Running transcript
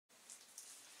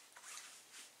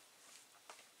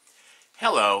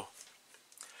Hello,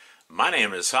 my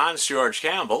name is Hans George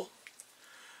Campbell.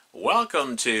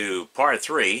 Welcome to part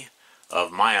 3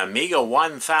 of my Amiga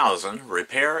 1000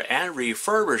 repair and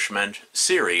refurbishment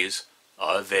series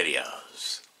of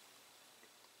videos.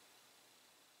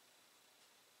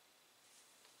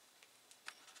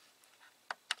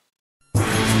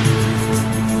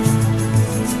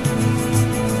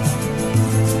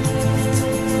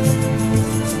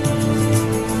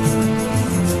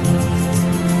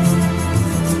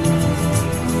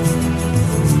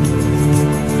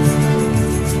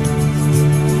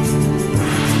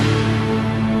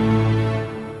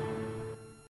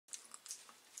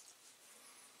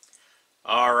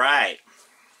 Alright.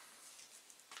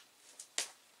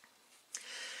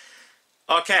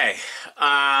 Okay.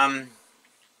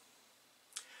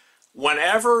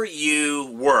 Whenever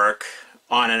you work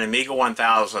on an Amiga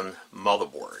 1000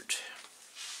 motherboard,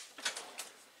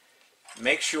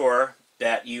 make sure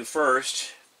that you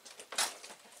first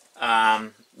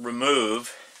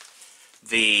remove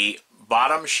the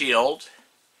bottom shield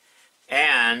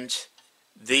and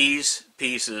these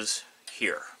pieces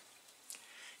here.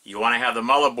 You want to have the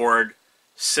motherboard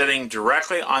sitting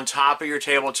directly on top of your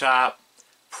tabletop,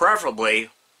 preferably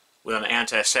with an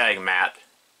anti-static mat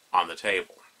on the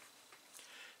table.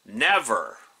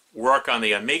 Never work on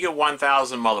the Amiga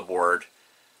 1000 motherboard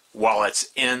while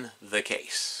it's in the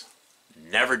case.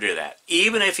 Never do that.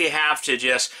 Even if you have to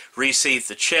just reseat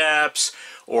the chips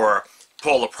or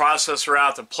pull the processor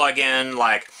out to plug in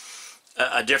like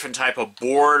a different type of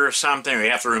board or something, or you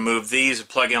have to remove these and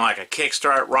plug in like a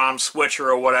kickstart ROM switcher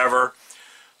or whatever.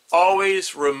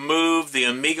 Always remove the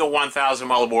Amiga 1000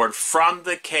 motherboard from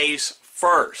the case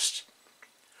first.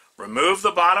 Remove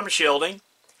the bottom shielding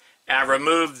and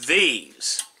remove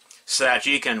these so that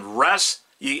you can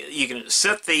you can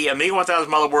sit the Amiga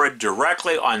 1000 motherboard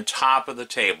directly on top of the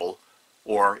table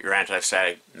or your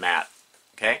anti-static mat.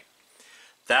 Okay?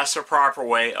 That's the proper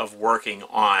way of working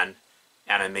on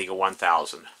an Amiga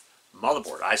 1000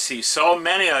 motherboard. I see so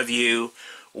many of you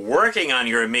working on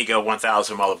your Amiga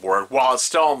 1000 motherboard while it's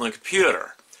still on the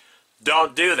computer.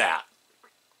 Don't do that.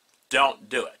 Don't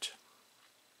do it.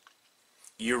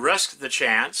 You risk the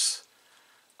chance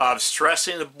of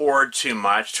stressing the board too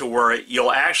much to where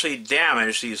you'll actually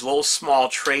damage these little small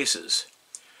traces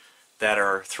that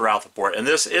are throughout the board. And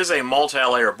this is a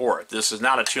multi-layer board. This is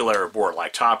not a two-layer board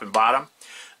like top and bottom.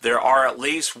 There are at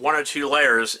least 1 or 2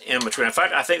 layers in between. In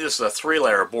fact, I think this is a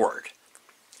 3-layer board.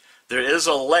 There is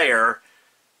a layer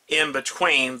in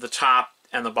between the top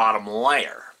and the bottom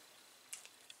layer.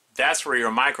 That's where your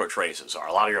micro traces are,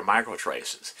 a lot of your micro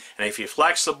traces. And if you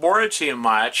flex the board too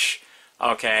much,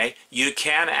 okay, you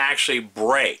can actually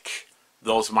break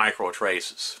those micro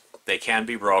traces. They can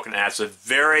be broken, and that's a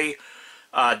very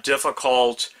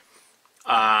difficult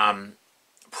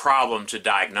problem to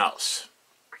diagnose.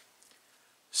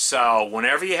 So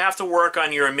whenever you have to work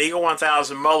on your Amiga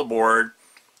 1000 motherboard,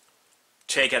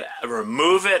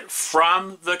 remove it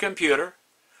from the computer,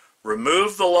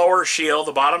 remove the lower shield,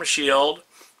 the bottom shield,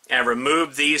 and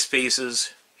remove these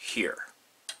pieces here.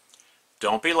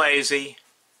 Don't be lazy.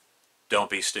 Don't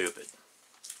be stupid.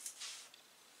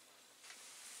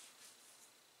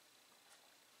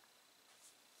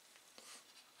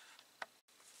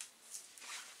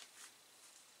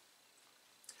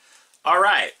 All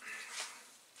right.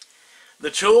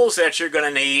 The tools that you're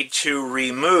going to need to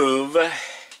remove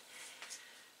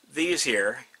these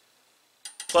here,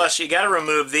 plus you got to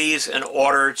remove these in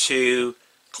order to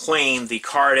clean the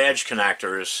card edge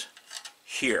connectors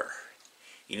here.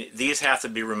 These have to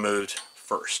be removed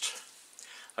first.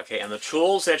 Okay, and the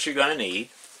tools that you're going to need,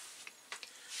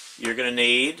 you're going to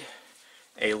need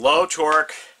a low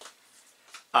torque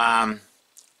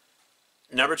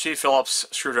number 2 Phillips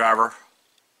screwdriver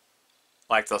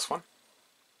like this one.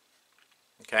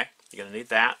 Okay, you're going to need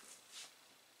that.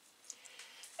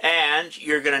 And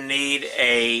you're going to need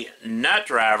a nut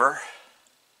driver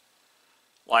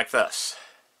like this.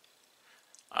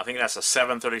 I think that's a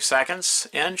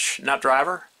 7/32 inch nut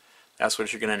driver. That's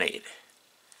what you're going to need.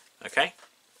 Okay?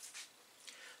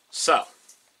 So, I'm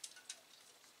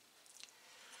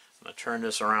going to turn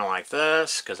this around like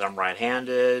this because I'm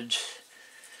right-handed.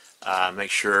 Make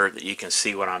sure that you can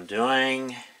see what I'm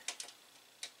doing.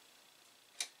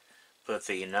 Put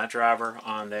the nut driver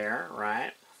on there,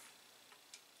 right?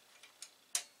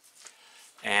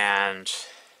 And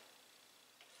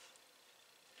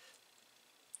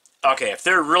okay, if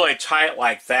they're really tight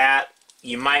like that,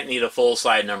 you might need a full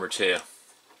side number 2. You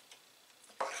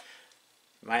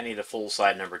might need a full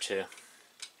side number 2.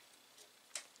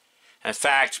 In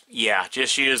fact, yeah,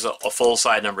 just use a full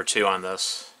side number 2 on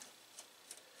this.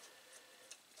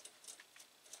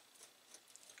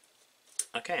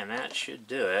 Okay, and that should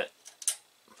do it.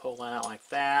 Pull that out like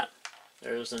that.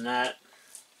 There's the nut.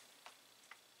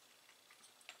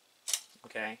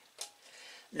 Okay.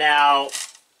 Now,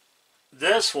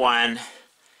 this one,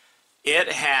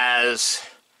 it has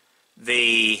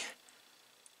the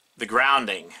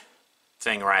grounding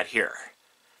thing right here.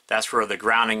 That's where the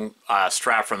grounding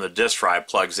strap from the disk drive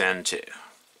plugs into.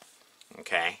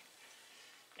 Okay.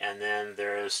 And then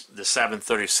there's the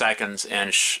 7/32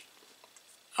 inch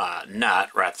nut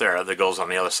right there that goes on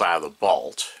the other side of the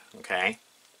bolt. Okay.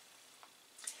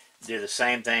 Do the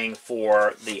same thing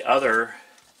for the other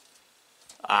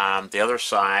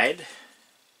side.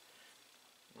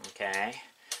 Okay.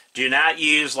 Do not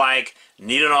use like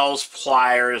needle nose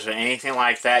pliers or anything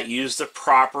like that. Use the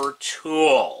proper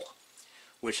tool,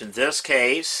 which in this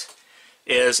case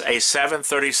is a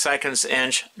 7/32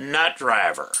 inch nut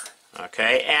driver.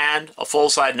 Okay, and a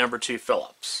full-side number 2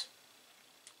 Phillips.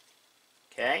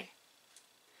 Okay?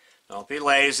 Don't be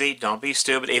lazy. Don't be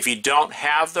stupid. If you don't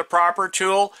have the proper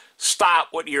tool, stop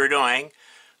what you're doing.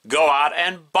 Go out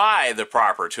and buy the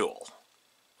proper tool.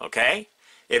 Okay?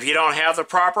 If you don't have the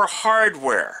proper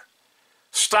hardware,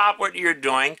 stop what you're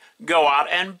doing. Go out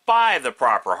and buy the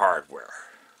proper hardware.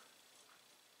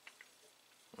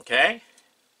 Okay?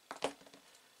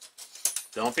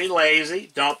 Don't be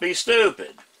lazy. Don't be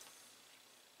stupid.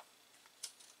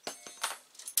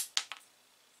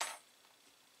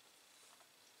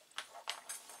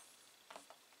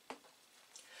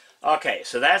 Okay,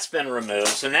 so that's been removed.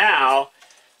 So now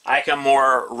I can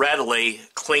more readily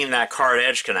clean that card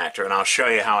edge connector, and I'll show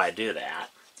you how I do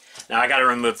that. Now I got to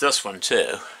remove this one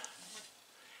too.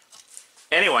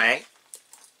 Anyway,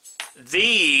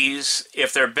 these,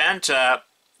 if they're bent up,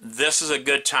 this is a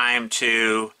good time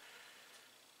to,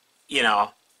 you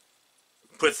know,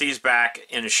 put these back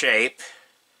in shape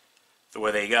the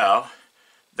way they go.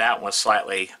 That one was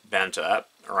slightly bent up,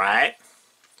 right?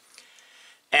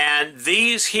 And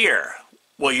these here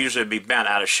will usually be bent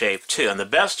out of shape too. And the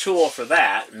best tool for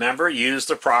that, remember, use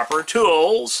the proper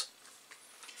tools,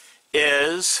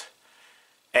 is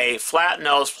a flat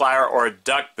nose plier or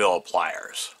duckbill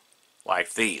pliers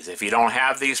like these. If you don't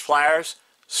have these pliers,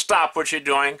 stop what you're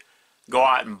doing, go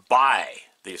out and buy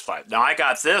these pliers. Now I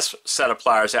got this set of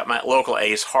pliers at my local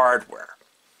Ace Hardware,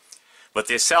 but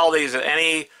they sell these at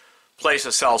any place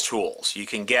that sells tools. You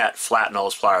can get flat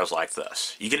nose pliers like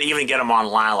this. You can even get them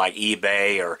online like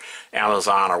eBay or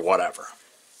Amazon or whatever.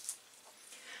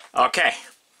 Okay,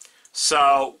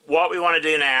 so what we want to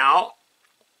do now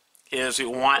is we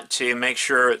want to make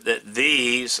sure that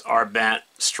these are bent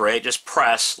straight. Just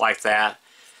press like that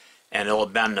and it'll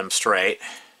bend them straight.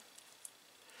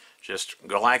 Just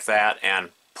go like that and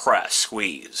press,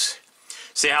 squeeze.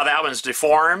 See how that one's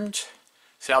deformed?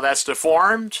 See how that's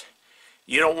deformed?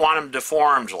 You don't want them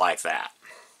deformed like that.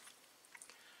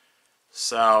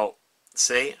 So,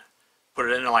 see? Put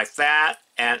it in there like that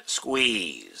and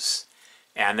squeeze.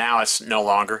 And now it's no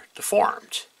longer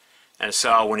deformed. And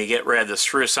so when you get ready to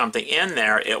screw something in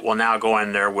there, it will now go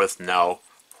in there with no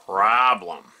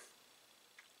problem.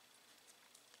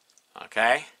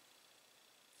 Okay?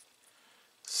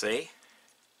 See?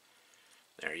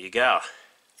 There you go.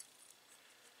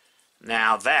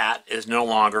 Now that is no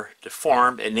longer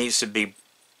deformed. It needs to be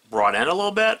brought in a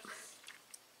little bit.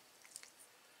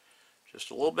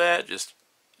 Just a little bit. Just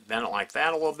bend it like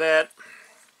that a little bit.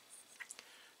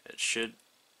 It should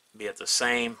be at the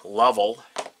same level.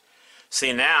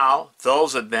 See, now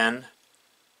those have been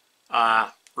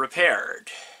repaired.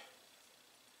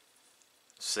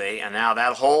 See, and now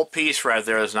that whole piece right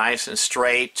there is nice and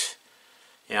straight.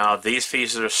 You know, these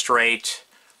pieces are straight.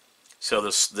 So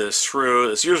this screw,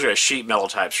 it's usually a sheet metal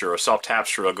type screw, a self-tap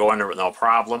screw, will go in there with no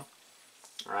problem.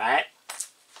 Alright?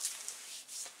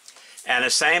 And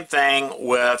the same thing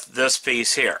with this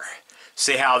piece here.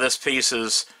 See how this piece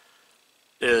is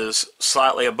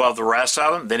slightly above the rest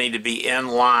of them? They need to be in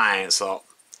line. So,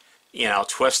 you know,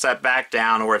 twist that back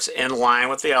down where it's in line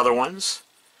with the other ones.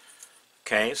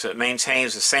 Okay, so it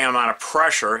maintains the same amount of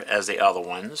pressure as the other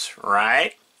ones,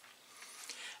 right?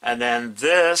 And then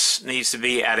this needs to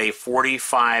be at a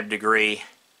 45-degree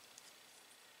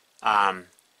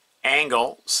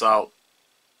angle. So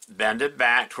bend it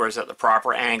back towards at the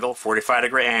proper angle,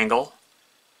 45-degree angle.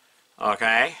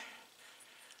 Okay.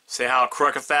 See how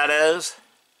crooked that is?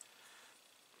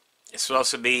 It's supposed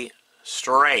to be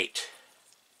straight.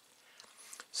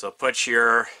 So put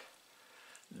your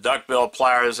duckbill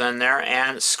pliers in there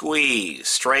and squeeze.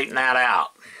 Straighten that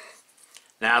out.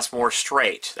 Now it's more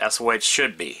straight. That's the way it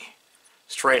should be.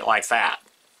 Straight like that.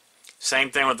 Same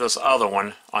thing with this other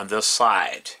one on this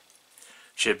side.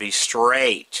 Should be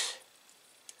straight.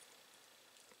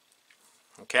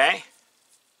 Okay?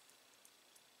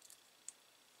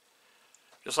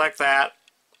 Just like that.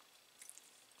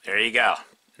 There you go.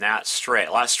 Now it's straight.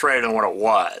 A lot straighter than what it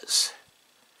was.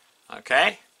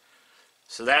 Okay?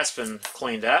 So that's been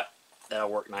cleaned up. That'll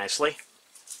work nicely.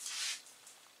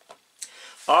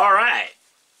 Alright.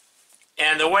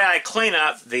 And the way I clean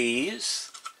up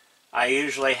these, I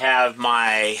usually have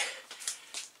my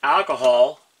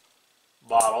alcohol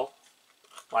bottle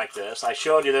like this. I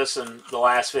showed you this in the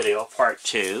last video, part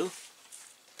 2.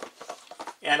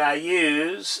 And I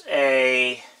use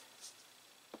a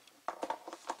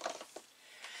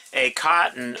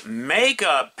cotton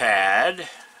makeup pad,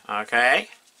 okay?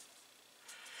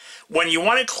 When you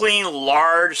want to clean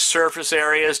large surface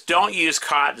areas, don't use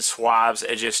cotton swabs.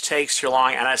 It just takes too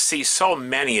long, and I see so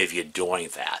many of you doing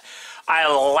that.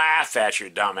 I laugh at your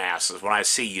dumbasses when I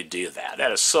see you do that.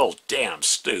 That is so damn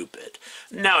stupid.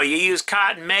 No, you use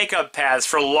cotton makeup pads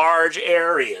for large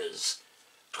areas.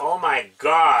 Oh my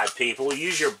God, people,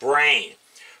 use your brain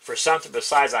for something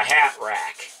besides a hat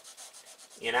rack.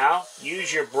 You know,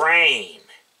 use your brain.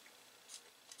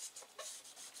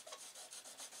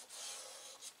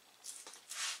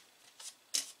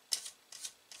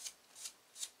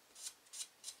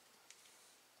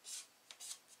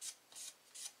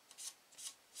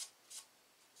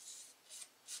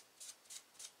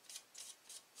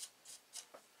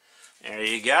 There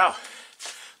you go.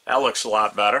 That looks a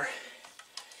lot better.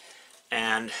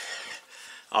 And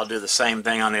I'll do the same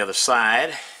thing on the other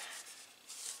side.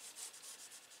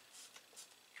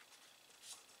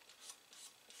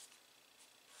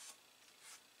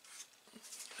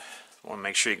 I want to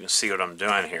make sure you can see what I'm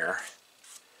doing here.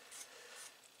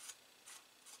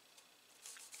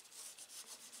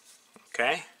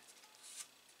 Okay.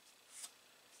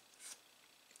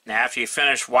 Now after you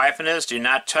finish wiping this, do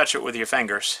not touch it with your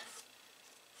fingers.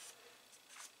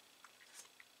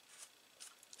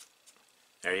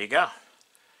 There you go.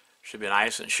 Should be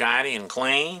nice and shiny and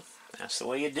clean. That's the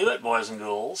way you do it, boys and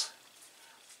ghouls.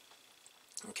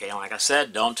 Okay, like I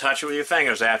said, don't touch it with your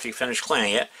fingers after you finish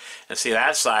cleaning it. And see,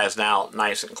 that side's now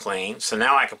nice and clean. So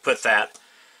now I can put the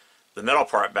middle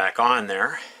part back on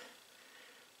there.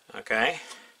 Okay.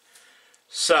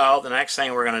 So the next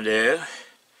thing we're going to do,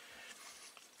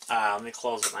 let me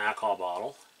close up my alcohol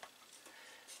bottle.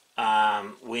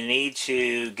 We need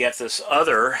to get this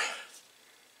other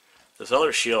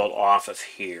shield off of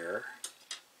here.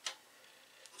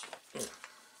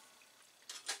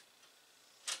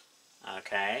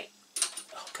 Okay.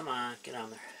 Oh, come on, get on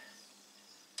there.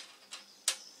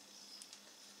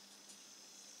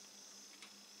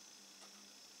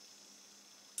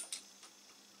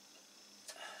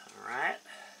 All right.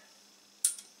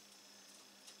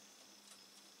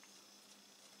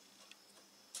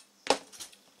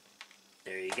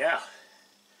 There you go.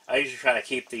 I usually try to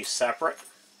keep these separate.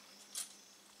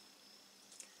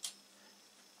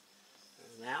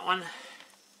 There's that one.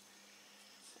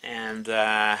 And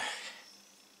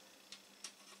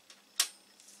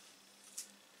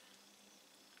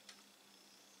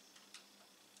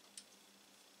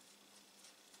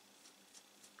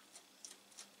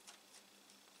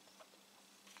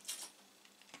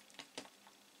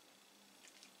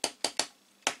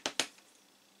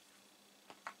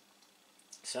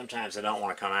sometimes I don't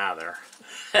want to come out of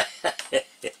there.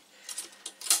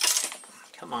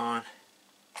 Come on.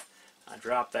 I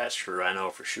dropped that screw, I know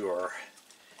for sure.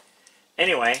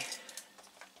 Anyway,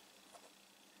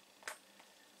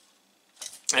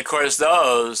 of course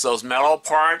those metal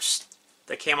parts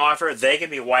that came off here, they can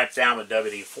be wiped down with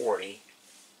WD-40.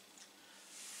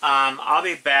 I'll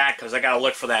be back because I got to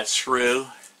look for that screw,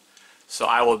 so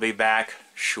I will be back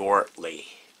shortly.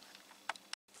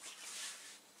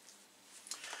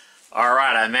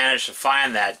 Alright, I managed to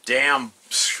find that damn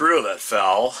screw that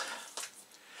fell.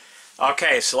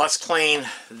 Okay, so let's clean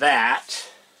that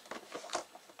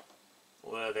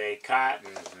with a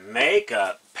cotton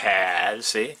makeup pad.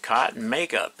 See, cotton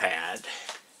makeup pad.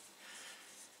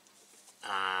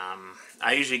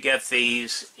 I usually get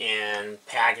these in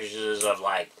packages of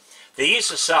like, they used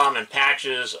to sell them in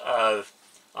packages of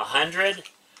 100.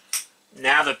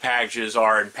 Now the packages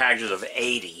are in packages of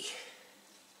 80.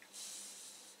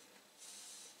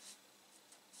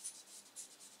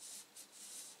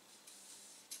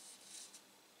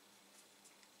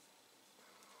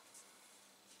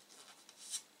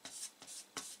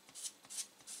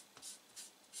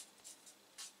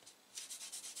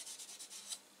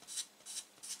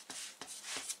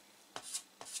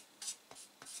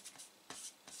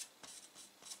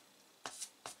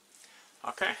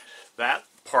 Okay, that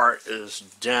part is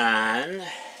done.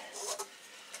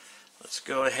 Let's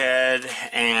go ahead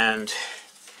and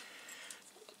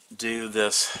do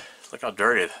this. Look how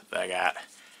dirty that got.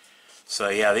 So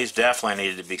yeah, these definitely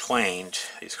needed to be cleaned.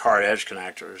 These card edge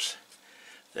connectors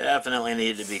definitely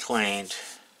need to be cleaned.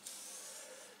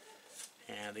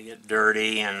 And they get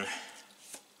dirty, and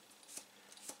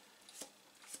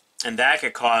that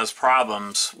could cause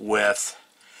problems with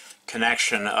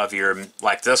connection of your,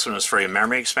 like this one is for your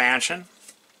memory expansion.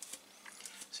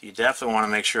 So you definitely want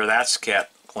to make sure that's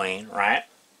kept clean, right?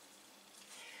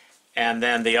 And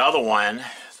then the other one,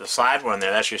 the side one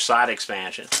there, that's your side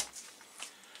expansion.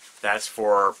 That's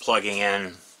for plugging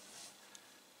in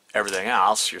everything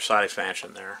else, your side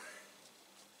expansion there.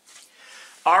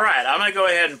 Alright, I'm going to go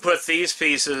ahead and put these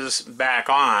pieces back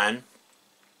on.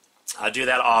 I'll do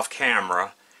that off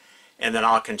camera, and then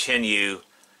I'll continue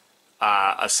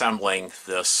assembling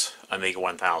this Amiga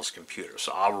 1000 computer.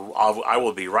 So I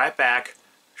will be right back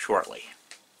shortly.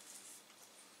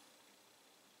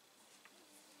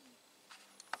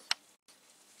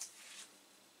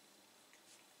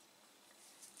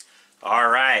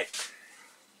 Alright,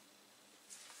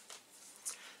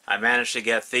 I managed to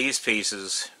get these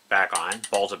pieces back on,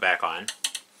 bolted back on,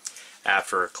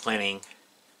 after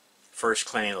first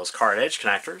cleaning those card edge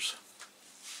connectors.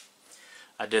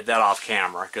 I did that off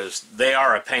camera because they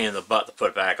are a pain in the butt to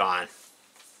put back on.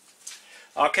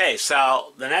 Okay,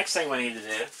 so the next thing we need to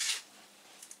do,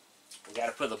 we got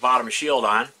to put the bottom shield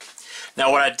on.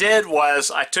 Now what I did was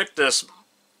I took this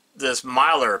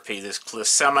mylar piece, this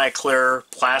semi-clear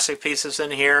plastic pieces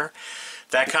in here,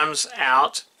 that comes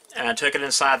out, and I took it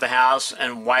inside the house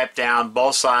and wiped down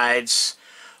both sides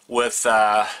with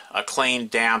a clean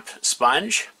damp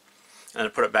sponge, and I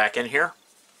put it back in here.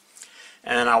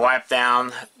 And then I wiped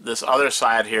down this other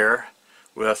side here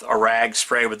with a rag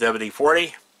sprayed with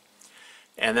WD-40,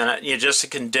 and then just to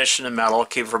condition the metal,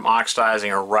 keep it from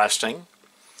oxidizing or rusting.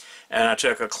 And I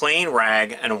took a clean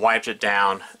rag and wiped it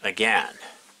down again,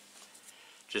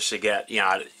 just to get,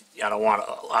 I don't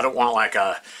want like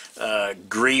a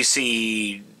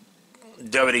greasy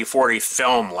WD-40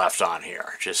 film left on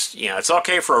here. Just, it's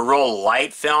okay for a real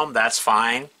light film, that's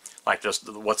fine, like just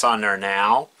what's on there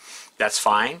now, that's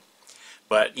fine.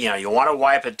 But you want to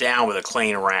wipe it down with a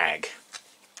clean rag.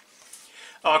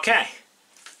 Okay,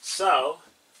 so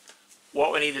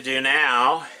what we need to do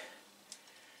now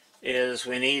is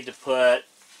we need to put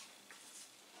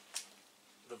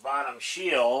the bottom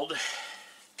shield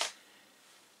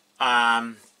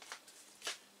back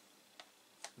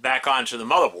onto the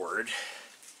motherboard.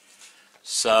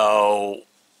 So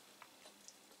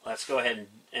let's go ahead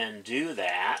and do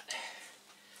that.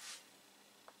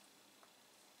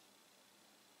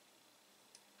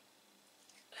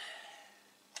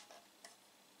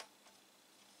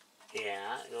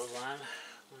 Yeah, it goes on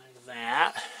like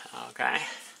that. Okay.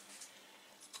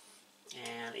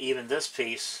 And even this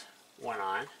piece went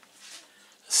on.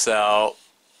 So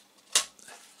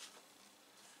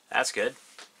that's good.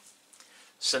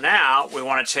 So now we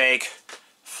want to take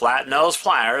flat nose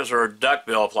pliers or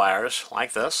duckbill pliers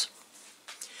like this,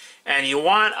 and you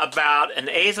want about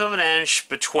 1/8 of an inch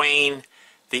between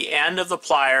the end of the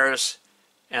pliers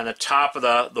and the top of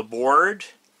the board.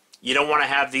 You don't want to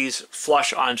have these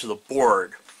flush onto the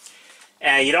board,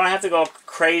 and you don't have to go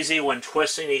crazy when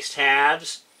twisting these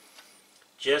tabs.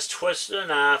 Just twist it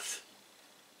enough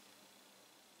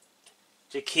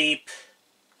to keep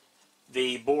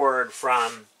the board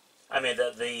from,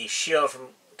 the shield from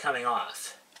coming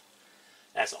off.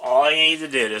 That's all you need to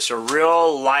do. Just a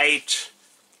real light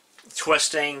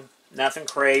twisting, nothing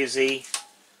crazy.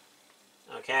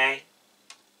 Okay?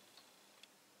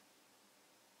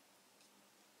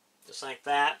 Just like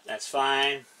that, that's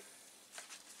fine.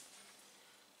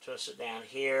 Twist it down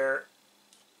here,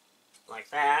 like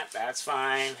that, that's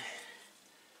fine.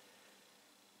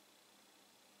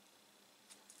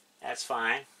 That's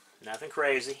fine, nothing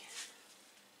crazy.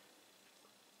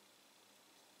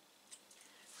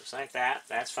 Just like that,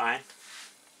 that's fine.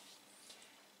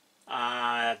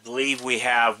 I believe we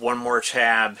have one more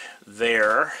tab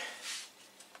there,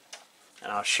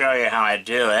 and I'll show you how I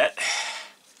do it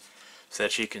so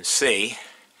that you can see.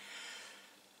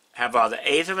 Have about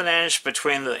 1/8 of an inch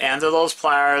between the end of those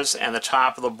pliers and the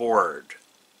top of the board,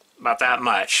 about that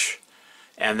much,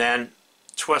 and then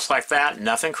twist like that,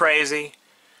 nothing crazy,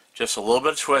 just a little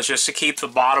bit of twist just to keep the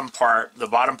bottom part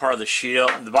of the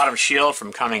shield, the bottom shield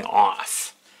from coming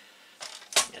off.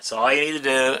 That's all you need to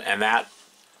do, and that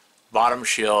bottom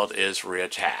shield is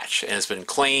reattached, and it's been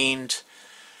cleaned.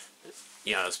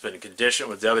 It's been conditioned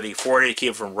with WD-40 to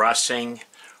keep it from rusting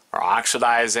or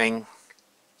oxidizing.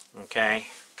 Okay,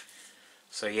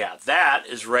 so yeah, that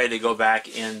is ready to go back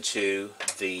into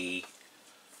the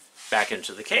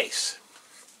case,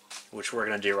 which we're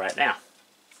going to do right now.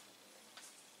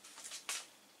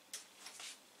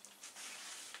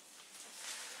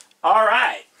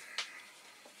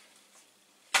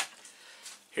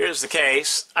 here's the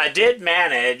case. I did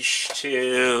manage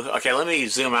to, okay, let me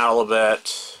zoom out a little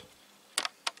bit.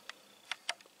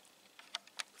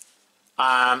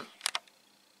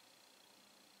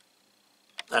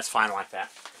 That's fine like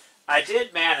that. I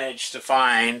did manage to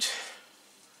find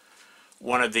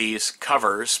one of these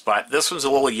covers, but this one's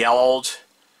a little yellowed,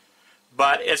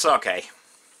 but it's okay.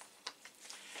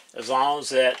 As long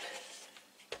as it,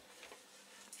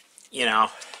 you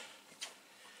know,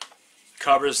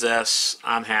 covers this,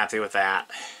 I'm happy with that.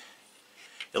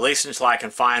 At least until I can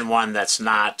find one that's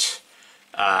not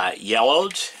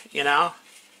yellowed, you know.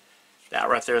 That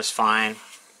right there is fine.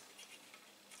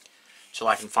 Till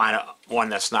I can find one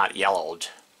that's not yellowed.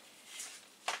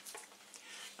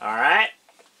 Alright.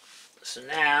 So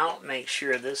now, make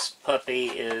sure this puppy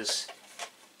is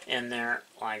in there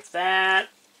like that.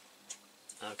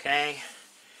 Okay.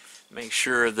 Make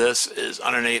sure this is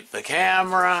underneath the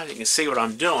camera. You can see what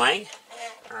I'm doing.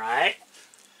 Alright.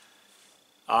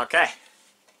 Okay.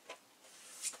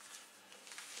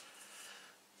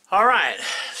 Alright.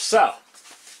 So,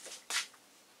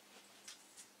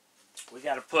 we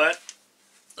got to put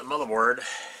the motherboard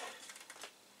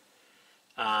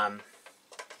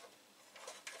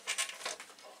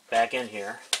back in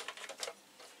here.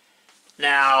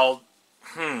 Now,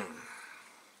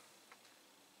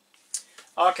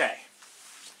 okay.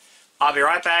 I'll be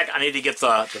right back. I need to get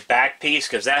the back piece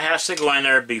because that has to go in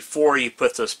there before you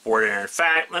put this board in there. In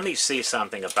fact, let me see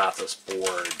something about this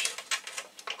board.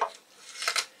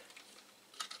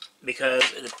 Because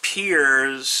it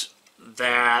appears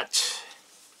that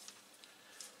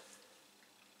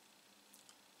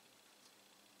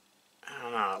I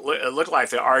don't know, it looked like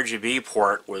the RGB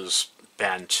port was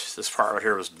bent. This part right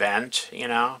here was bent, you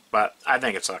know, but I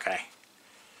think it's okay.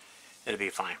 It'll be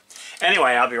fine.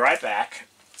 Anyway, I'll be right back.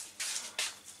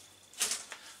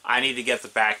 I need to get the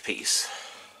back piece.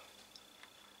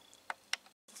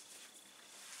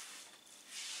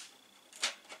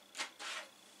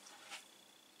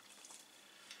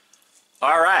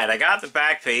 Alright, I got the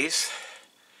back piece,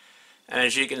 and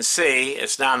as you can see,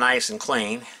 it's now nice and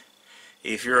clean.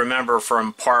 If you remember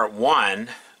from part 1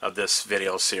 of this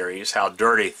video series, how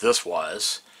dirty this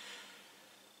was,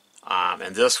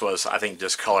 and this was, I think,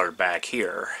 discolored back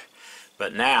here,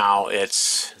 but now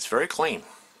it's very clean.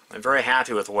 I'm very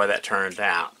happy with the way that turned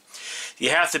out.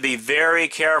 You have to be very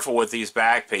careful with these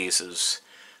back pieces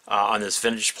on this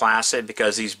vintage plastic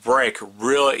because these break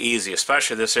real easy,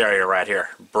 especially this area right here.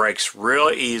 Breaks real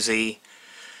easy,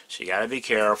 so you got to be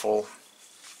careful.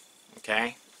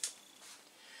 Okay?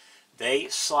 They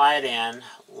slide in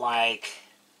like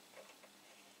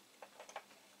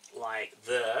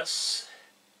this.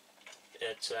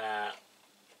 It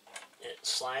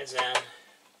slides in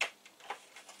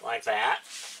like that.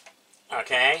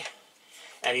 Okay?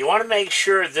 And you want to make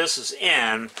sure this is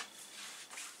in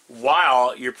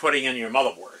while you're putting in your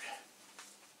motherboard.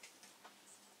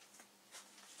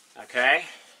 Okay?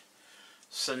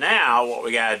 So now what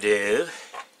we got to do,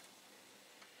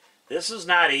 this is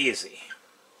not easy.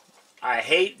 I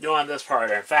hate doing this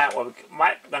part. In fact, what we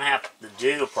might gonna have to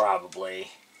do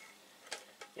probably,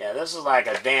 yeah, this is like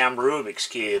a damn Rubik's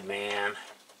Cube, man.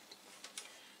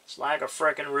 It's like a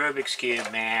frickin' Rubik's Cube,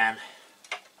 man.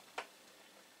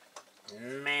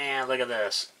 Man, look at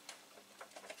this.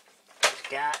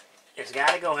 It's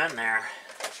got to go in there.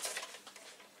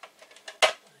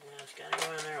 Yeah, it's got to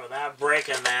go in there without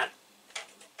breaking that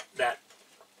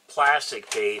plastic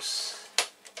piece.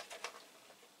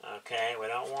 Okay, we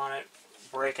don't want it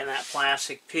breaking that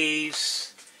plastic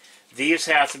piece. These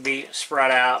have to be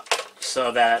spread out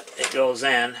so that it goes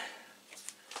in.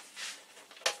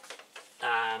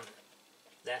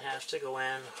 That has to go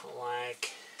in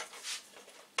like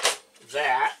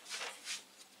that.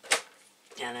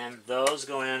 And then those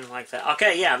go in like that.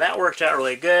 Okay, yeah, that worked out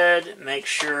really good. Make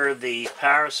sure the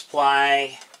power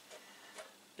supply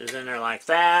is in there like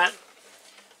that.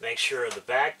 Make sure the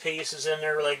back piece is in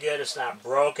there really good. It's not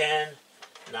broken,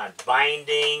 not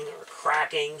binding or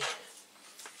cracking.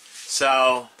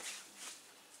 So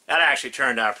that actually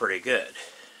turned out pretty good.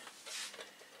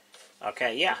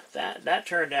 Okay, yeah, that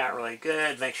turned out really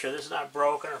good. Make sure this is not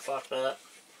broken or fucked up.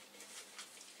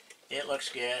 It looks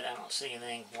good. I don't see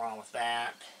anything wrong with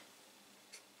that.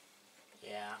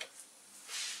 Yeah.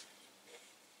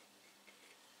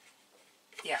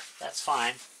 Yeah, that's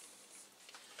fine.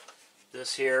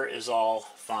 This here is all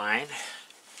fine.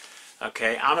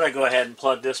 Okay, I'm going to go ahead and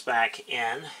plug this back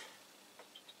in.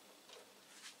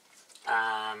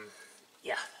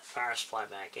 Yeah, power supply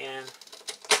back in.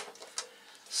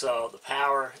 So the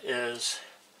power is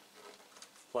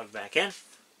plugged back in.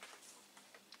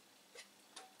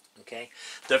 Okay,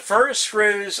 the first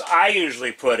screws I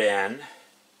usually put in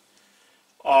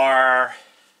are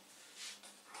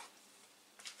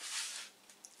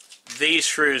these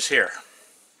screws here.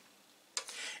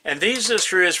 And these are the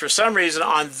screws, for some reason,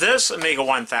 on this Amiga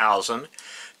 1000,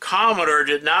 Commodore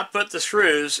did not put the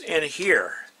screws in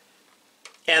here.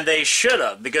 And they should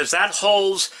have, because that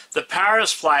holds the power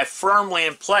supply firmly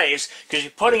in place, because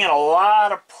you're putting in a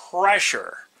lot of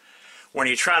pressure. When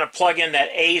you're trying to plug in that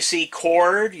AC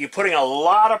cord, you're putting a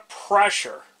lot of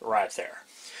pressure right there.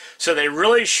 So they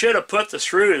really should have put the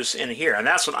screws in here, and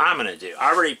that's what I'm going to do.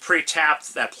 I already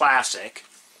pre-tapped that plastic.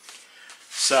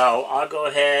 So I'll go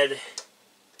ahead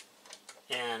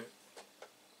and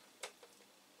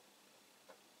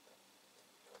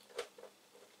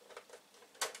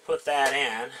put that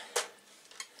in.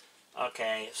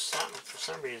 Okay, something for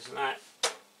some reason not.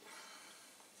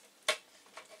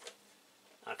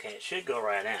 Okay, it should go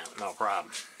right in, no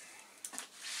problem.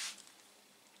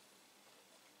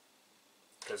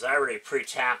 Because I already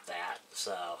pre-tapped that,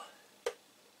 so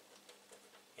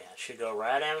yeah, it should go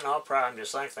right in, no problem,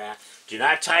 just like that. Do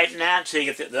not tighten that until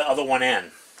you get the other one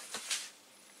in.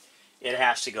 It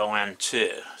has to go in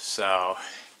too, so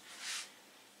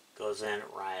goes in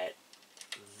right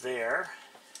there.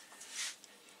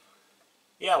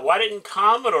 Yeah, why didn't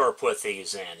Commodore put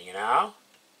these in, you know?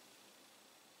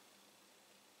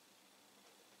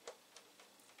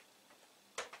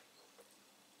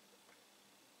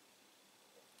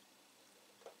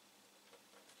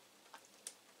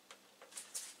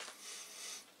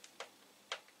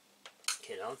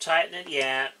 Okay, don't tighten it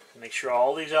yet. Make sure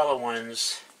all these other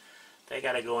ones, they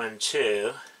got to go in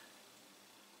too.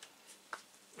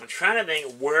 I'm trying to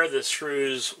think where the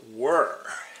screws were.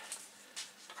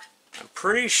 I'm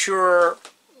pretty sure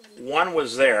one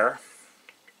was there.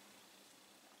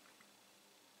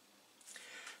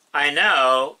 I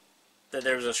know that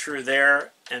there was a screw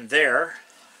there and there.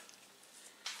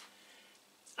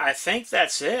 I think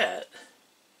that's it.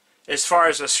 As far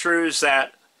as the screws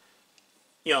that,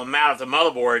 you know, mount the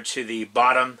motherboard to the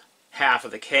bottom half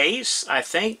of the case, I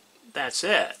think that's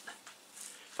it,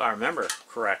 if I remember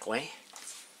correctly.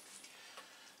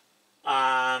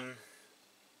 I'm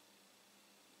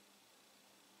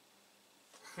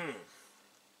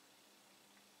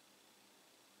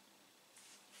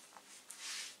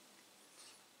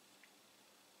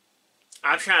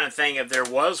trying to think if there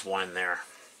was one there.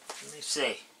 Let me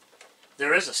see.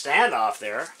 There is a standoff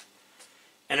there,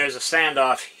 and there's a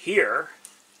standoff here.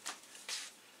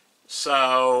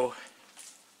 So,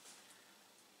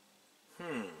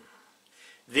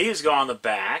 these go on the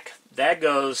back. That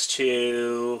goes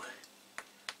to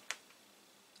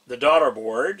the daughter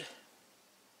board.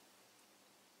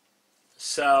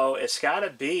 So it's got to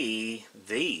be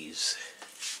these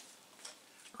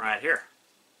right here.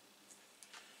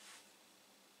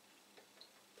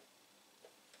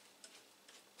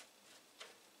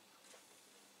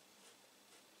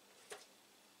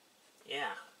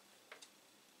 Yeah.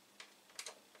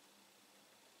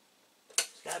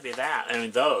 It's got to be that. I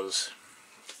mean, those.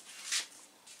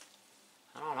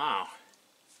 I don't know.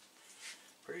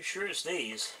 Pretty sure it's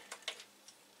these.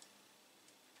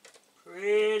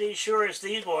 Pretty sure it's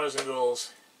these boys and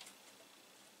girls.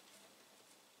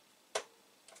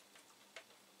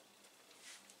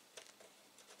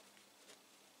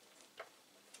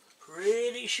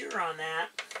 Pretty sure on that.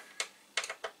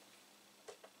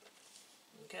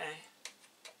 Okay.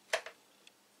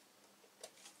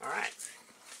 Alright.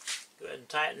 Go ahead and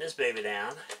tighten this baby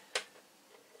down.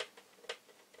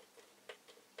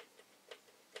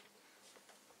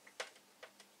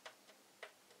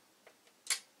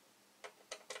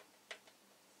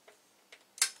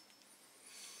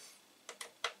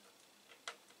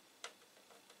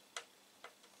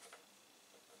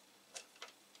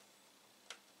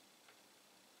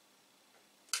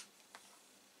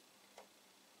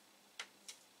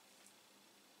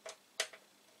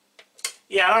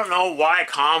 Yeah, I don't know why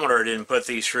Commodore didn't put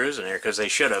these screws in here, because they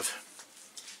should have.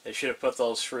 They should have put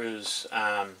those screws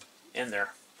in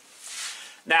there.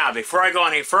 Now, before I go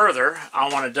any further, I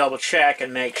want to double check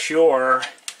and make sure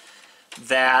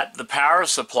that the power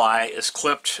supply is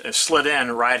slid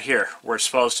in right here where it's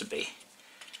supposed to be.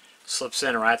 Slips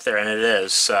in right there, and it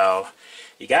is. So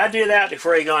you got to do that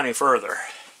before you go any further.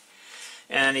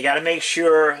 And you got to make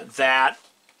sure that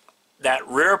that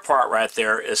rear part right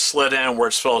there is slid in where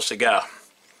it's supposed to go.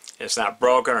 It's not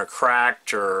broken or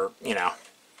cracked or, you know,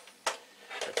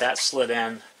 but that's slid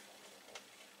in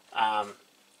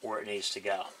where it needs to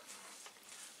go.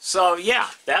 So yeah,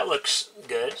 that looks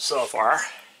good so far.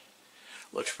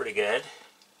 Looks pretty good.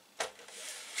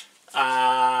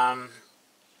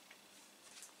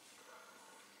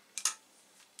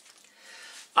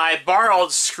 I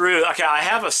borrowed screw. Okay, I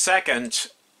have a second.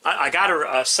 I got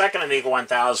a second Amiga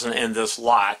 1000 in this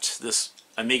lot, this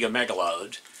Amiga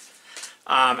Megaload.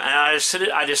 And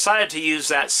I decided to use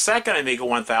that second Amiga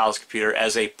 1000 computer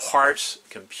as a parts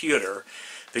computer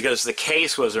because the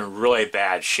case was in really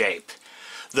bad shape.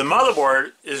 The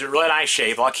motherboard is in really nice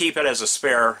shape. I'll keep it as a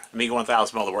spare Amiga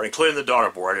 1000 motherboard, including the daughter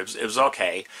board. It was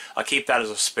okay. I'll keep that as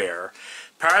a spare.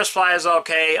 Power supply is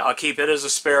okay. I'll keep it as a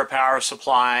spare power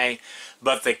supply.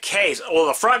 But the case, well,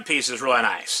 the front piece is really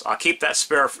nice. I'll keep that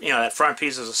spare, that front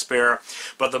piece as a spare.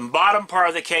 But the bottom part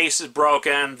of the case is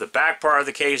broken, the back part of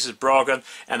the case is broken,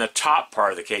 and the top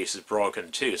part of the case is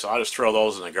broken too. So I'll just throw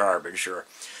those in the garbage or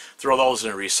throw those in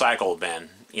a recycle bin,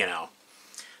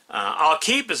 I'll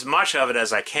keep as much of it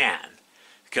as I can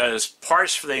because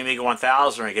parts for the Amiga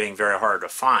 1000 are getting very hard to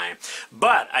find.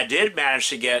 But I did manage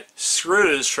to get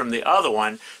screws from the other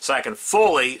one so I can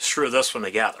fully screw this one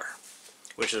together,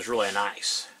 which is really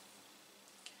nice.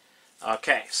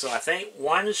 Okay, so I think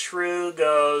one screw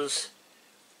goes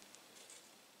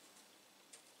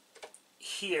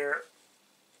here.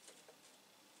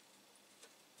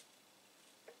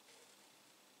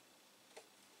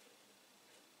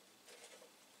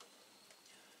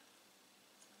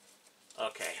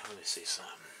 Okay, let me see some.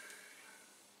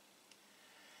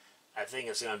 I think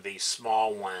it's going to be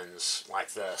small ones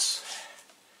like this.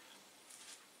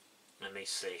 Let me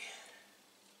see.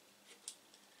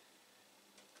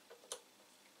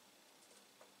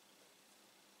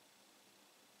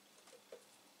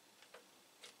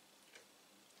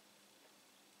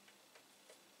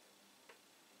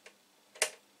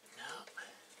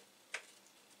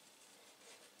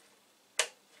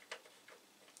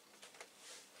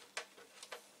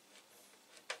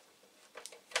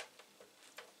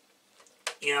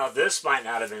 This might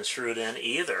not have been screwed in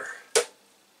either.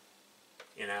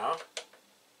 Okay,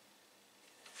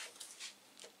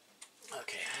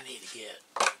 I need to get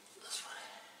this one.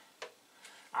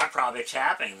 I'm probably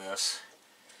tapping this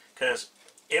because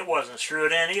it wasn't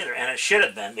screwed in either, and it should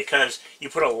have been because you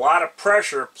put a lot of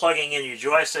pressure plugging in your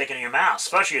joystick and your mouse,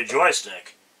 especially your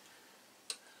joystick.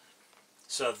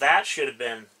 So that should have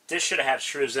been, this should have had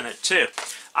screws in it too.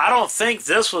 I don't think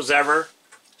this was ever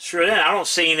screwed in. I don't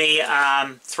see any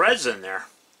threads in there.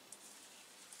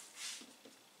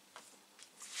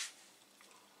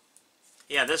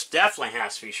 Yeah, this definitely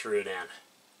has to be screwed in.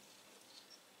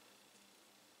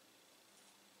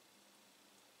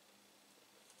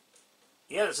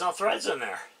 Yeah, there's no threads in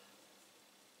there.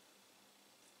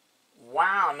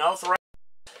 Wow, no threads.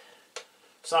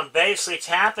 So I'm basically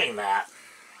tapping that.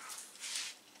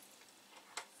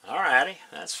 Alrighty,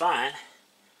 that's fine.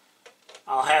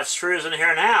 I'll have screws in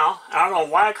here now. I don't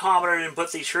know why Commodore didn't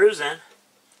put these screws in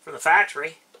from the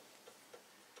factory.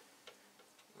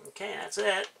 Okay, that's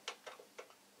it.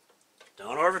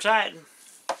 Don't over tighten,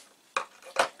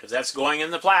 because that's going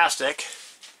in the plastic.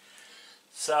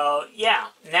 So yeah,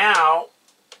 now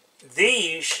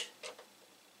these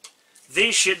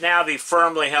should now be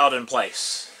firmly held in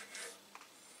place.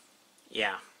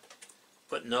 Yeah,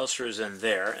 putting those screws in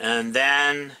there, and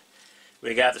then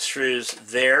we got the screws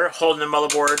there holding the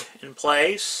motherboard in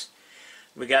place.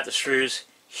 We got the screws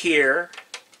here.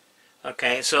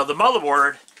 Okay, so the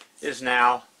motherboard is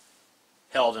now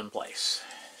held in place.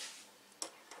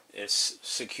 It's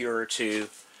secure to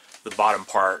the bottom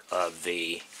part of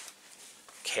the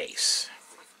case.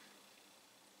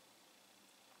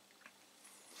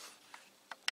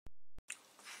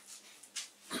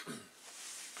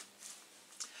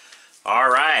 All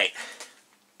right.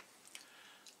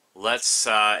 Let's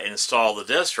install the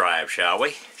disk drive, shall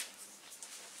we?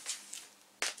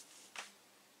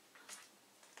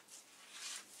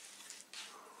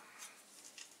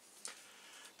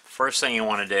 First thing you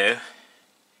want to do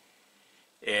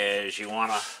is you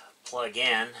want to plug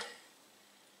in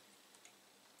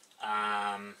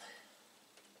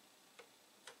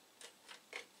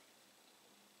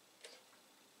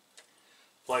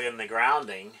the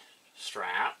grounding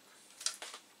strap.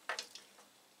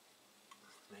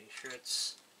 Make sure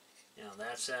it's,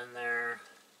 that's in there,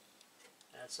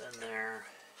 that's in there,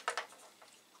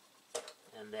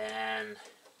 and then,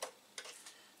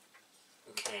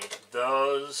 okay,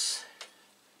 those,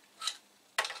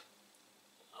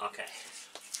 okay,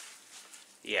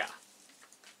 yeah,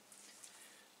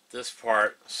 this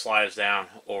part slides down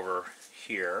over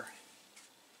here.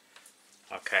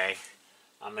 Okay,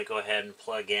 I'm going to go ahead and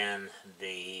plug in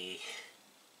the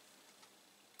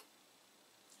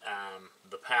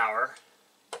power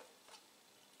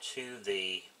to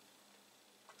the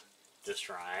disk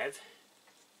drive,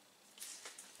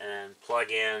 and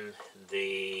plug in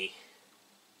the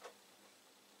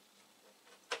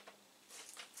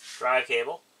drive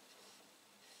cable.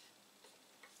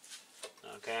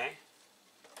 Okay.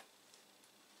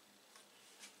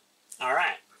 All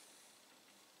right.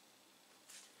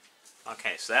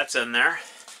 Okay, so that's in there.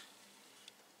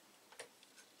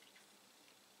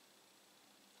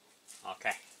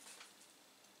 Okay.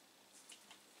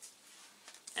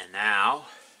 And now,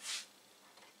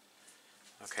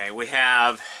 okay, we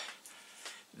have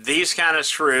these kind of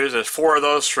screws. There's 4 of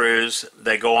those screws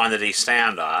that go onto these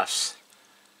standoffs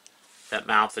that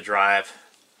mount the drive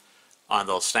on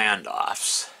those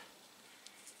standoffs.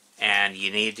 And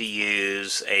you need to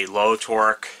use a low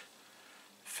torque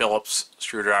Phillips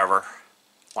screwdriver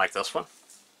like this one.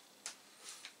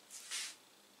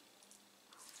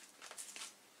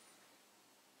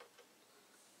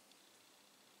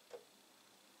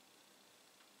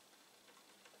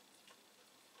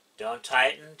 Don't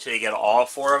tighten until you get all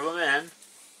 4 of them in.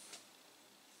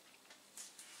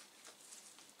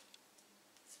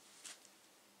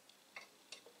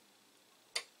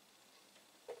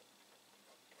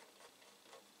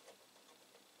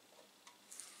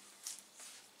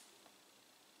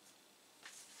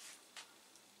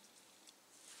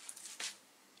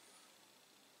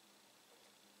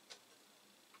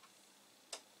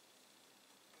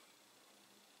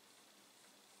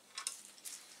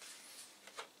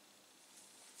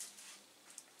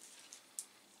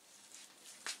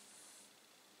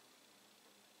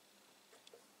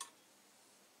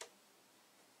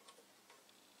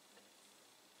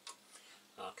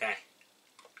 Okay.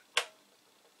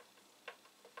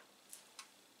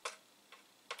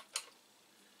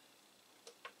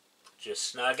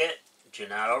 Just snug it. Do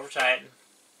not over tighten.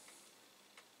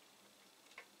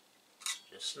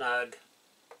 Just snug.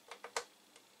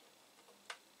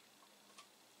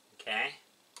 Okay.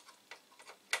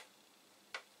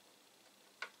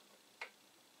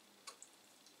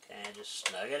 Okay, just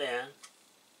snug it in.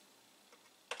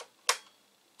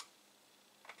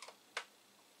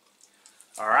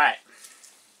 All right.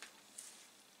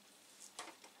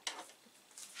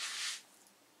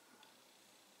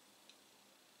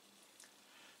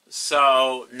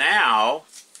 So now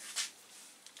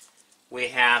we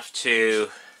have to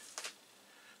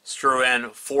screw in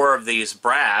 4 of these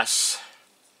brass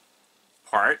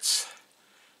parts.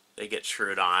 They get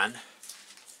screwed on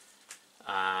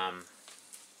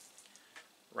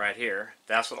right here.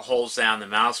 That's what holds down the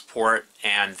mouse port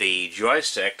and the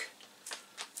joystick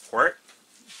port.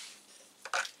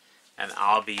 And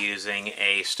I'll be using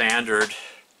a standard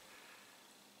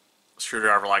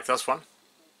screwdriver like this one.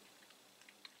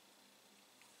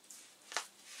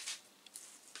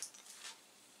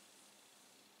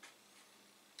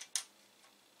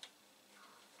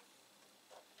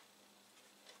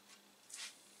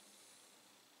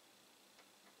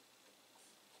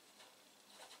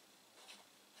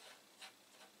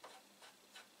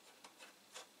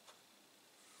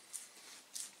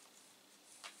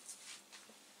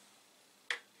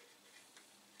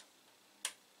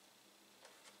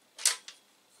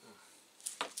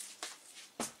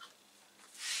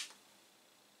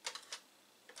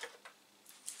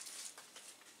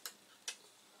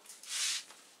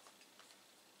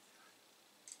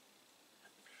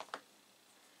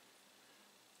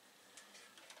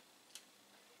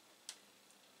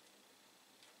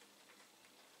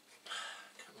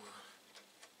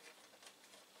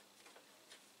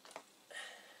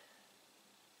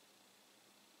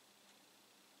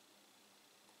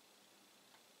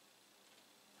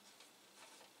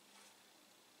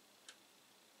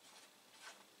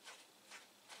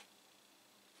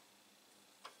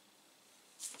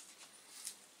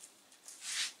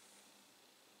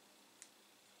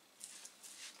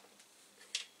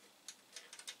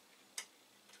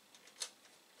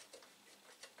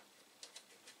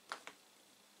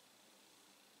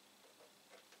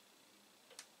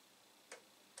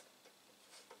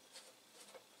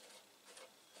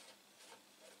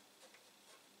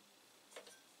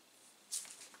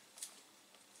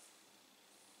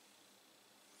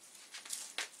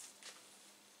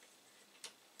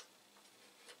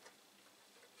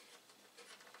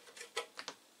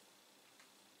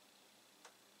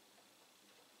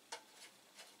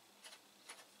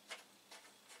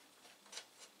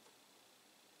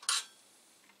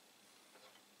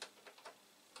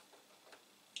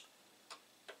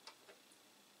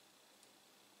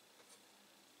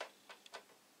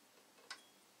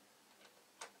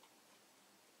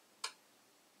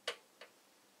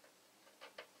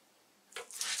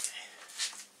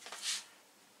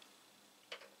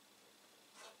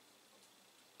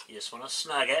 You just want to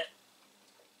snug it.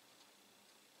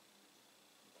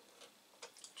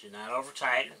 Do not over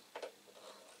tighten.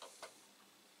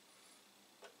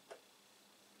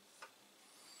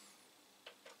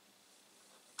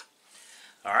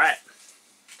 Alright.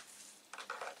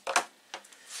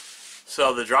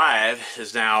 So the drive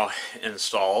is now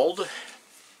installed.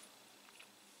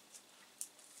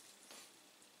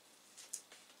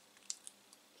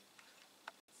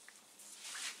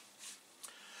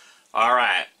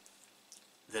 Alright.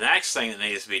 The next thing that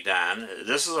needs to be done,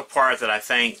 this is a part that I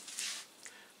think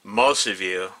most of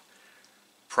you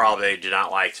probably do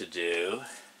not like to do,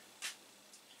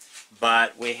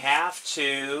 but we have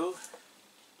to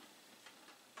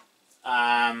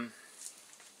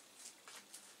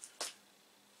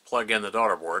plug in the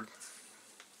daughter board.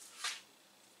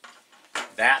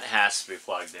 That has to be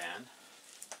plugged in.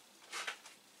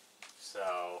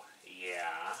 So,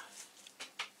 yeah.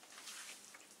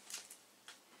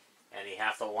 And you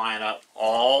have to line up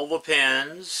all the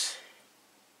pins.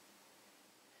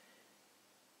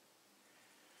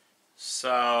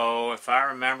 So, if I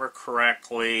remember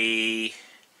correctly,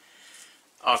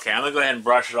 okay, I'm going to go ahead and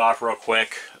brush it off real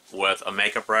quick with a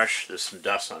makeup brush. There's some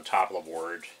dust on top of the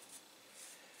board.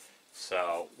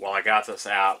 So, while I got this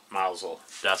out, might as well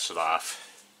dust it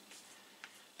off.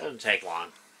 Doesn't take long.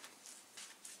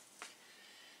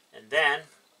 And then,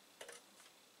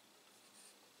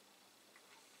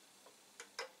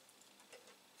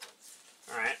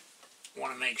 alright,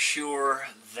 want to make sure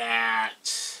that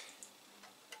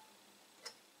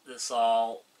this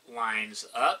all lines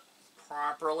up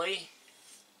properly.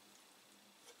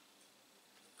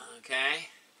 Okay,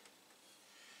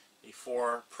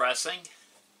 before pressing.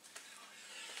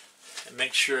 And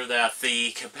make sure that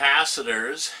the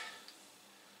capacitors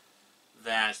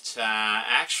that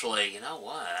actually, you know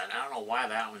what, I don't know why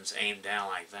that one's aimed down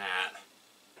like that.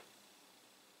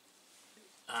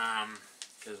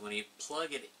 Because when you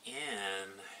plug it in,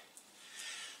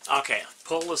 okay,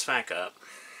 pull this back up.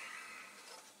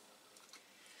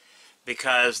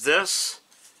 Because this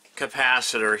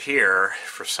capacitor here,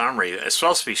 for some reason, it's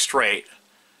supposed to be straight,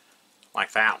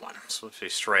 like that one. It's supposed to be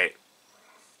straight.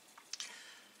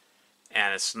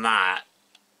 And it's not.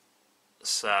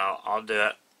 So I'll do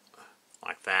it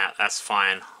like that. That's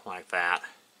fine, like that.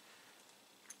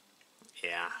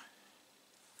 Yeah.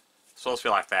 It's supposed to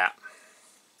be like that.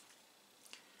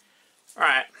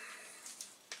 Alright.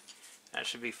 That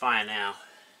should be fine now.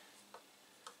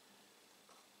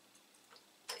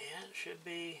 Yeah, it should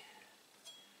be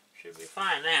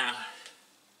fine now.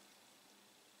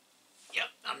 Yep,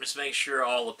 I'm just making sure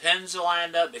all the pins are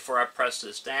lined up before I press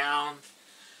this down.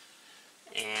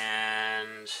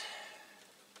 And is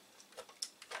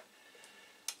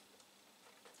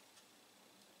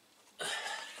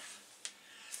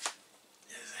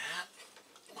that?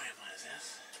 Wait, what is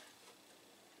this?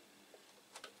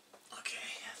 Okay,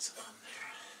 that's on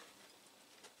there.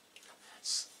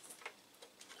 That's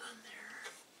on there.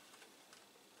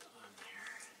 On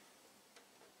there.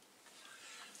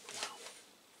 Well,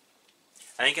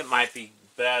 I think it might be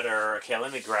better. Okay,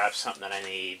 let me grab something that I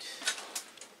need.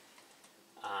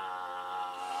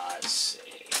 Let's see.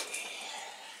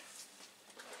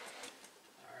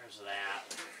 Where's that?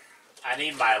 I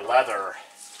need my leather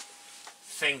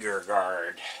finger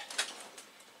guard.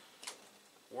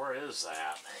 Where is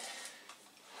that?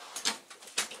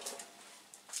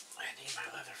 I need my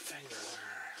leather finger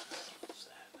guard. What's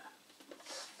that?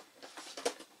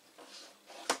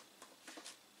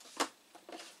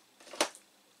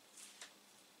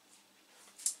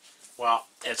 Well,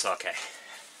 it's okay.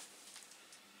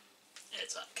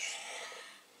 It's okay.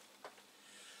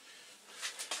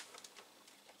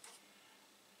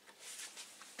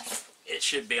 It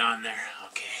should be on there.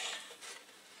 Okay.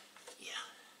 Yeah.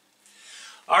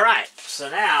 Alright, so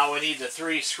now we need the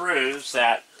 3 screws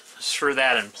that screw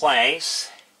that in place.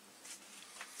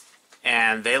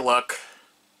 And they look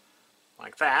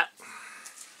like that.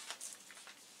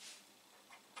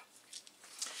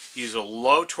 Use a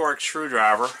low torque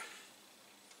screwdriver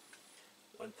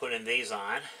when putting these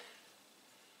on.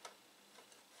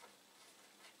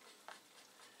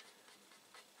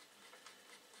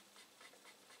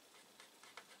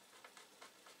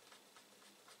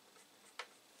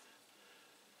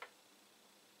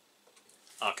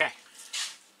 Okay.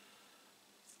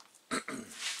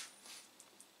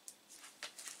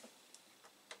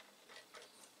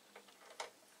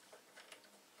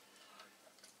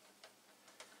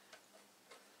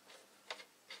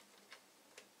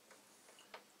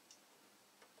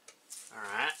 All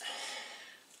right.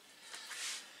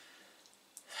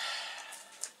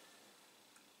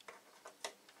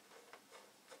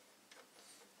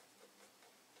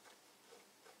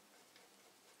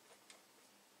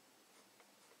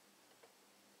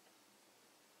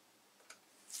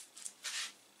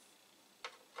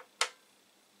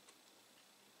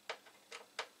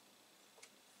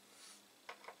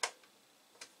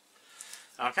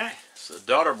 Okay, so the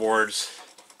daughter board's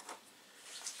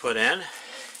put in.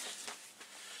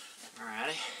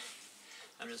 Alrighty.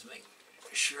 I'm just making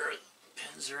sure the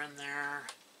pins are in there.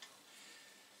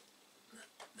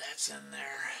 That's in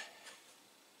there.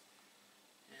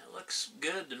 It looks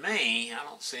good to me. I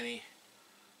don't see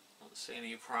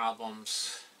any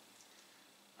problems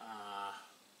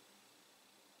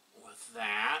with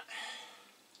that.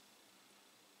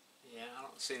 Yeah, I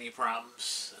don't see any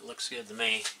problems. It looks good to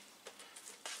me.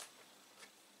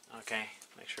 Okay,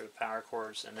 make sure the power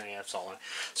cord's in there. Yeah, it's all in.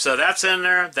 So that's in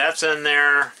there. That's in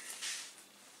there.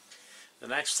 The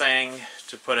next thing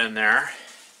to put in there,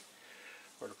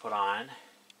 or to put on,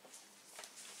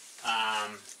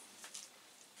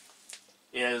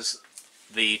 is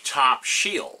the top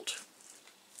shield.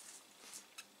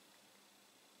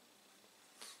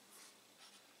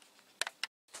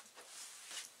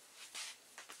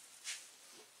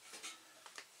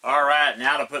 Alright,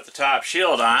 now to put the top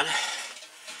shield on,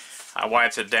 I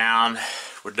wiped it down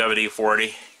with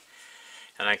WD-40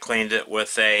 and I cleaned it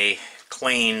with a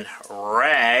clean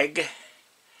rag.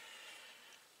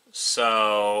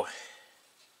 So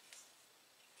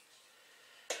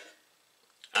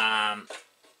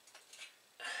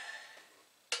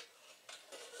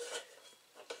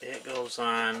it goes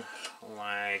on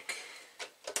like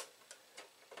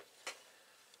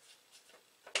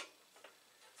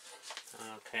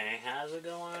okay, how does it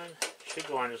go on? It should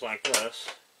go on just like this.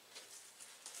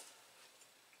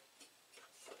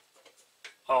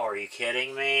 Oh, are you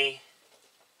kidding me?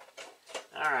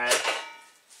 Alright.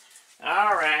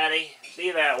 Alrighty.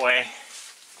 Be that way.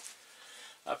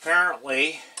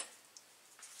 Apparently,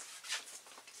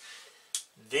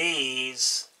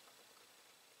 these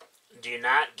do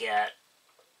not get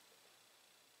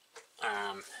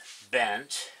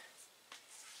bent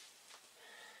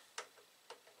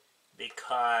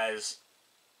because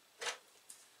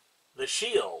the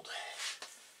shield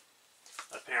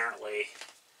apparently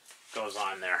goes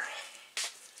on there.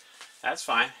 That's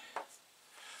fine.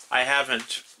 I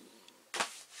haven't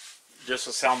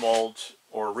disassembled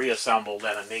or reassembled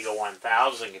an Amiga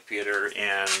 1000 computer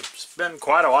in, it's been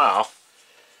quite a while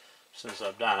since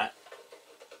I've done it.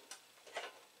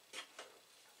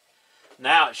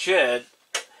 Now it should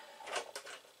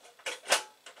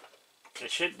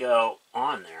go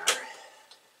on there.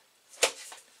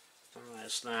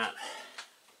 It's not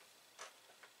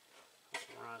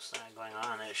going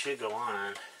on. It should go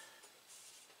on.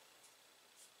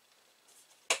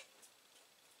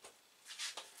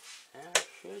 That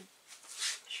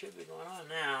should be going on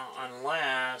now,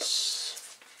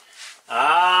 unless... Oh,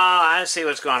 I see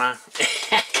what's going on.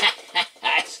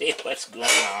 I see what's going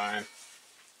on.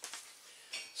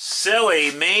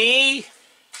 Silly me!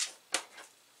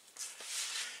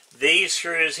 These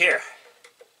screws here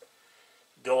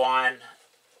go on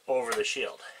over the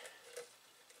shield.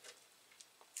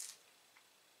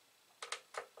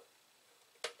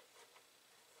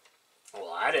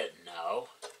 Well, I didn't know.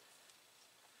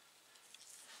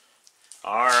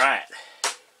 Alright.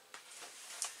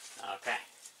 Okay.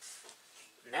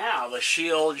 Now the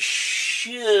shield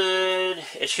should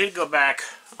go back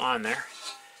on there.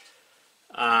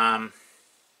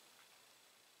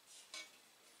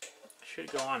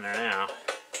 Should go on there now.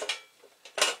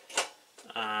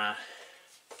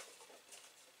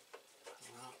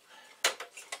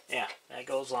 Yeah, that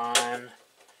goes on.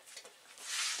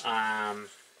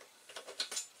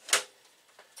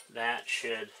 That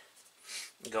should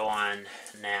go on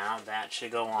now. That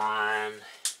should go on.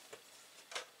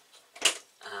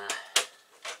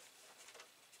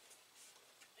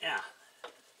 Yeah.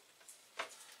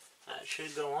 That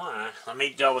should go on. Let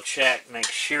me double check, make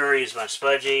sure he's my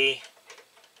spudgy.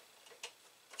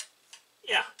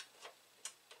 Yeah.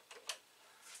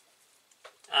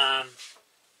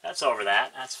 That's over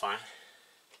that. That's fine.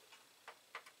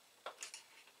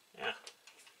 Yeah.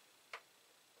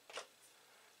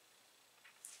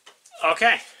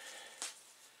 Okay.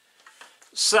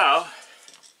 So,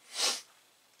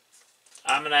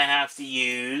 I'm going to have to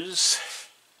use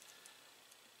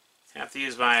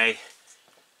my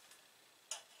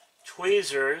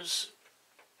tweezers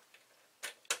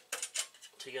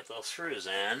to get those screws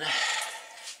in.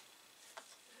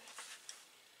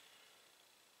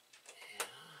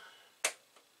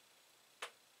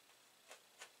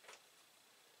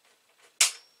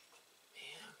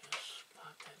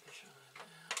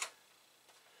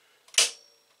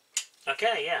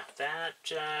 Okay, yeah, that,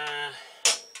 yeah.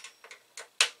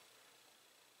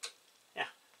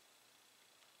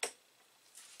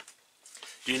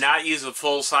 Do not use a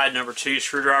full side number 2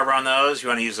 screwdriver on those. You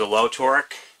want to use a low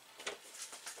torque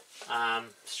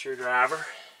screwdriver.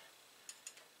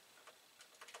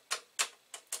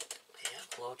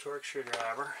 low torque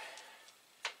screwdriver.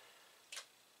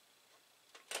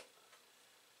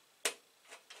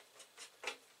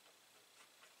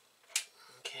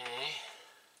 Okay.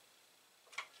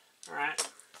 Alright.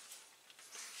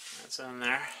 That's in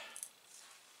there.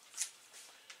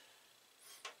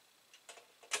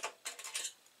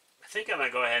 I think I'm going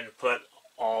to go ahead and put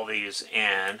all these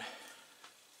in.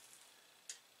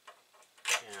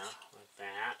 Like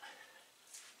that.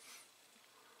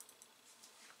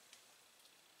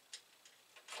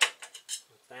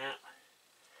 Like that.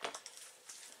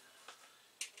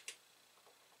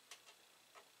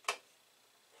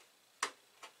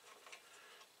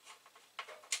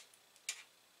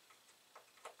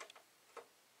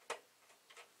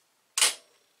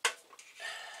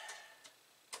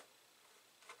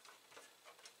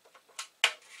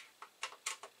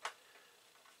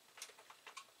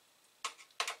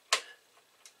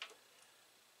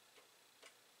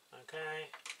 Okay.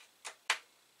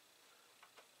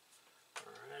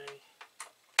 Alrighty.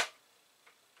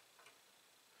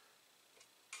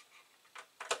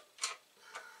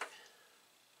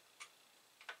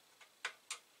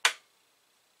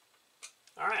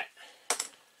 Alright.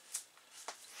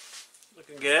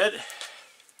 Looking good.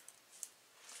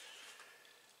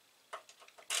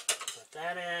 Put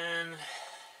that in.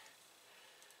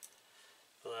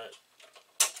 Put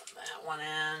that one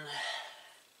in.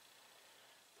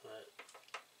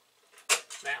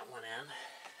 Put that one in.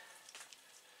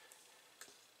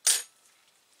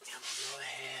 And we'll go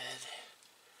ahead.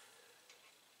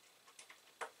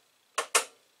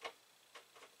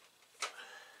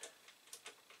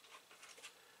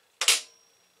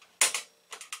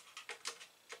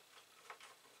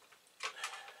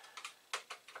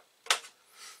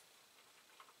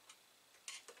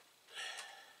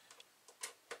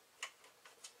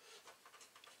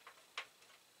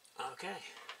 Okay.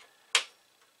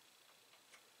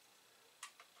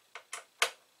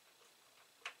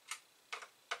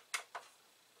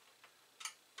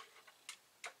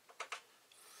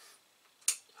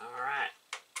 All right.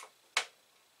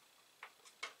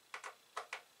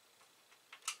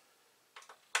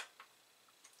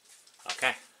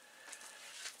 Okay.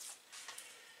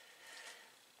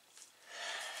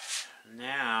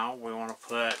 Now we want to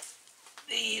put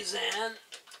these in.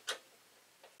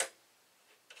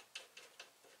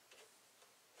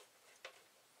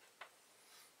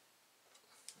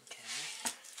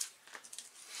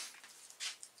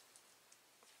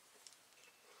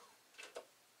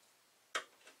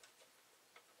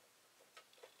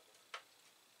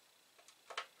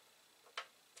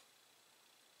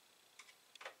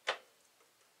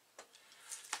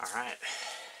 All right.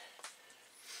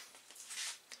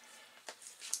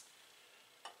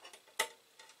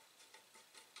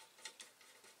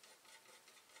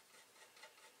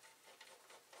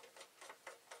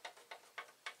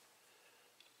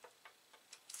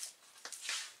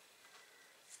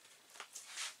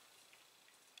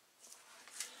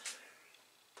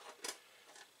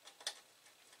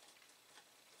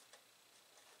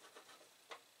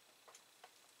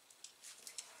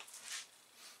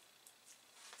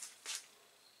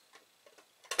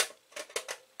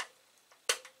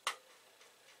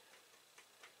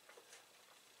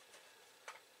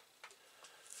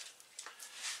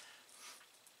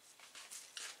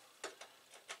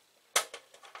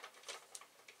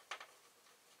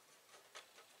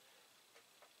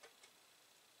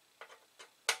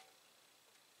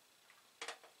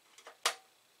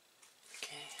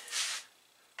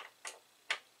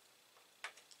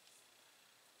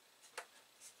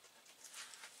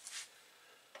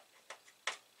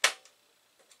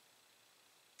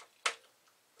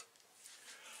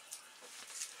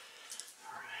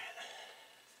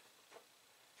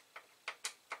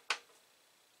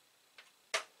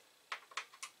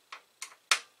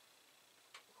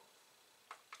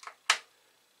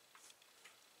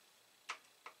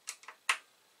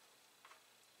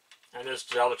 I'm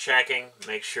just double checking,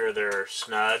 make sure they're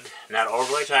snug. Not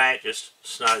overly tight, just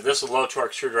snug. This is a low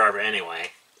torque screwdriver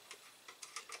anyway.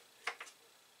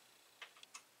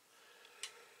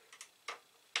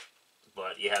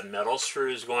 But you have metal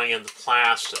screws going into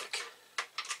plastic.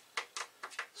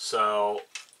 So,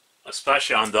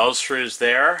 especially on those screws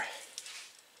there,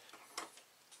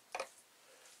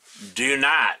 do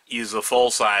not use a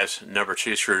full-size number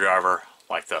 2 screwdriver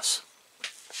like this.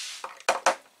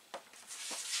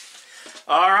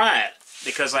 Alright,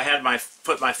 because I had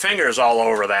put my fingers all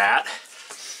over that,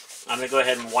 I'm going to go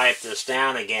ahead and wipe this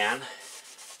down again.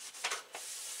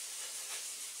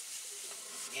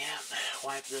 Yeah,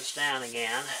 wipe this down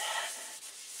again.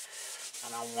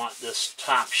 I don't want this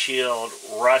top shield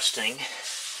rusting.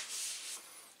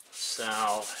 So,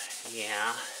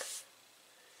 yeah.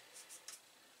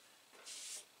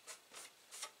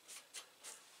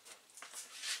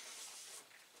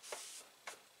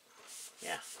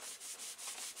 Yeah.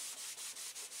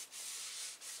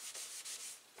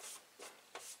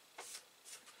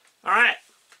 All right.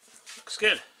 Looks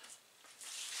good.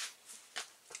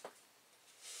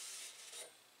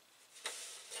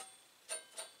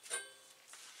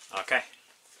 Okay.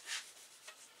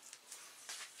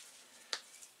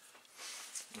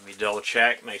 Let me double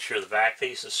check, make sure the back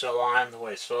piece is still on the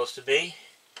way it's supposed to be.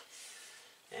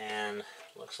 And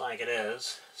looks like it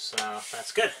is. So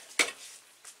that's good.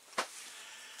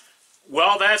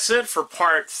 Well, that's it for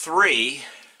part 3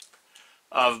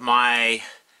 of my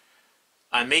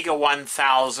Amiga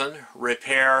 1000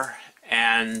 repair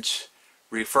and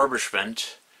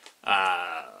refurbishment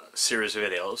series of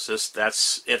videos.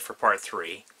 That's it for part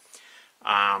 3.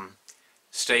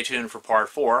 Stay tuned for part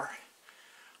 4,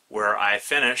 where I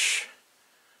finish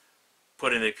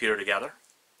putting the computer together,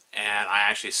 and I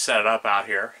actually set it up out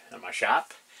here in my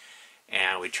shop,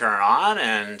 and we turn it on,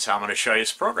 and I'm going to show you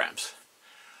some programs.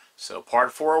 So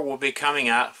part 4 will be coming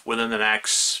up within the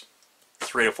next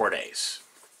 3 to 4 days.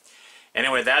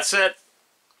 Anyway, that's it.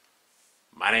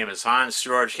 My name is Hans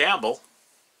George Campbell,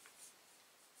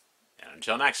 and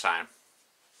until next time.